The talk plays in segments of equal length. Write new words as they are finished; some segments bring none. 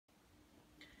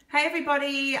Hey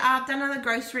everybody, I've done another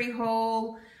grocery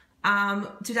haul.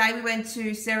 Today we went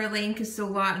to Sara and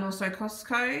Casilla and also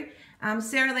Costco.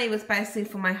 Sara Lee was basically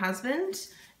for my husband.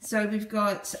 So we've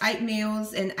got 8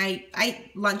 meals and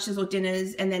eight lunches or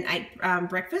dinners and then 8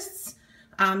 breakfasts.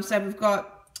 So we've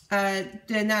got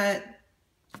dinner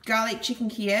garlic chicken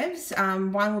Kievs.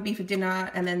 One will be for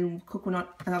dinner and then cook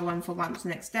another one for lunch the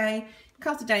next day.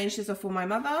 Custard danishes are for my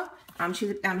mother.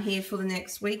 She's here for the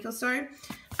next week or so.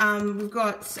 We've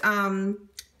got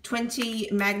 20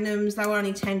 magnums. They were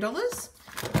only $10.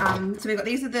 So we've got,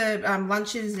 these are the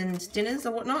lunches and dinners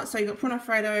or whatnot. So you've got prawn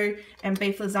alfredo and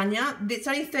beef lasagna. It's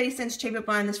only 30 cents cheaper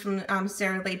buying this from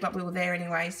Sara Lee, but we were there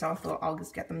anyway, so I thought I'll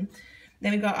just get them.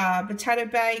 Then we've got potato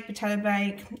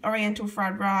bake, oriental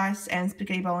fried rice, and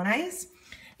spaghetti bolognese.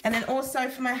 And then also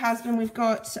for my husband, we've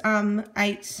got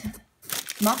 8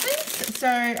 muffins. So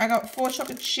I got 4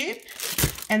 chocolate chip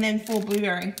and then 4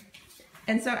 blueberry.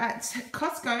 And so at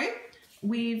Costco,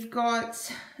 we've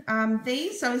got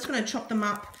these. So I'm just going to chop them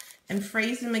up and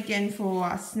freeze them again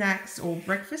for snacks or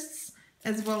breakfasts,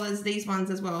 as well as these ones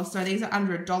as well. So these are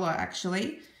under $1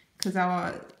 actually, because they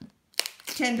were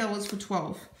 $10 for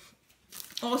 12.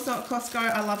 Also at Costco,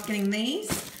 I love getting these.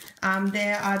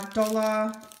 They're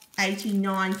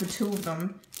 $1.89 for 2 of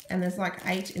them, and there's like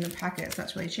 8 in the packet, so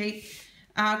that's really cheap.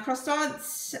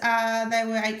 Croissants, they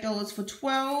were $8 for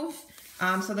 12.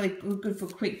 So they're good for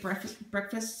quick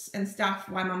breakfasts and stuff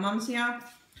while my mum's here.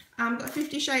 Got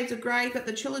 50 Shades of Grey, got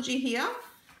the trilogy here.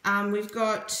 We've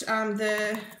got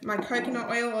my coconut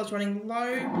oil, I was running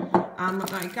low. My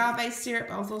agave syrup,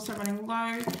 I was also running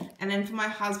low. And then for my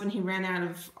husband, he ran out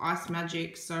of Ice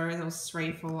Magic, so there was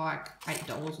 3 for like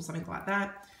 $8 or something like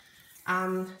that.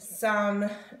 Some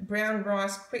brown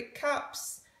rice quick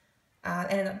cups.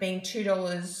 Ended up being $2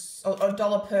 or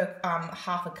 $1 per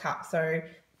half a cup. So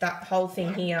that whole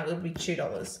thing here would be $2.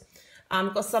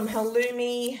 Got some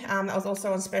halloumi. That was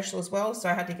also on special as well, so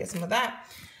I had to get some of that.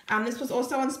 This was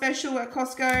also on special at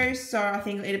Costco, so I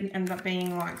think it ended up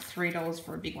being like $3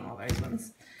 for a big one of those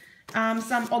ones.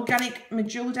 Some organic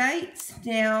medjool dates.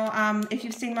 Now, if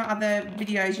you've seen my other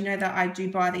videos, you know that I do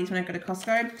buy these when I go to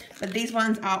Costco, but these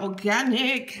ones are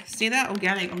organic. See that?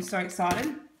 Organic. I'm so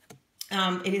excited.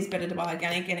 It is better to buy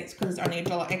organic, and it's because it's only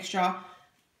 $1 extra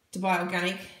to buy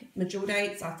organic medjool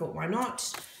dates. I thought, why not?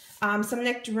 Some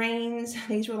nectarines.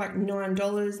 These were like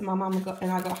 $9. My mum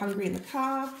and I got hungry in the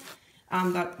car.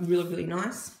 They're really, really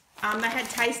nice. They had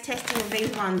taste testing of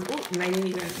these ones. Oh, and they didn't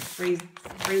even freeze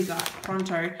that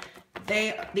pronto.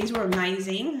 These were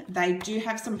amazing. They do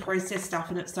have some processed stuff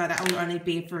in it, so that will only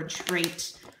be for a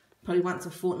treat, probably once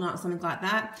a fortnight or something like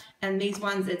that. And these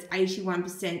ones, it's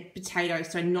 81% potato,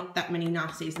 so not that many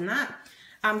nasties in that.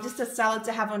 Just a salad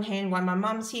to have on hand while my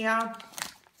mum's here.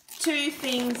 2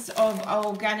 things of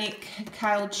organic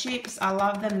kale chips. I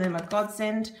love them. They're my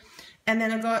godsend. And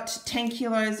then I got 10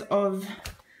 kilos of,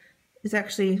 it's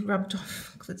actually rubbed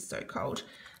off because it's so cold.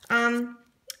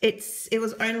 It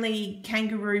was only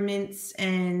kangaroo mince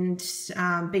and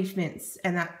beef mince,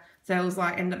 and that, so it was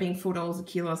like, ended up being $4 a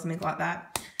kilo or something like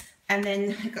that. And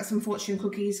then I got some fortune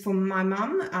cookies for my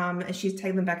mum, and she's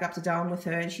taken them back up to Darwin with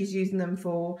her, and she's using them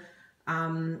for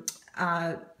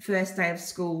first day of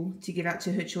school to give out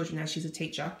to her children as she's a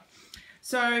teacher.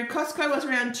 So Costco was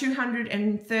around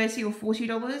 $230 or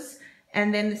 $40,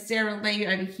 and then the Sara Lee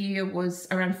over here was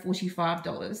around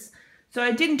 $45. So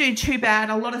I didn't do too bad.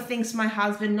 A lot of things for my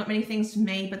husband, not many things for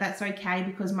me, but that's okay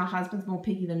because my husband's more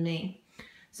picky than me.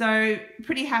 So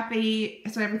pretty happy.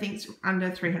 So everything's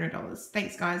under $300.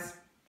 Thanks, guys.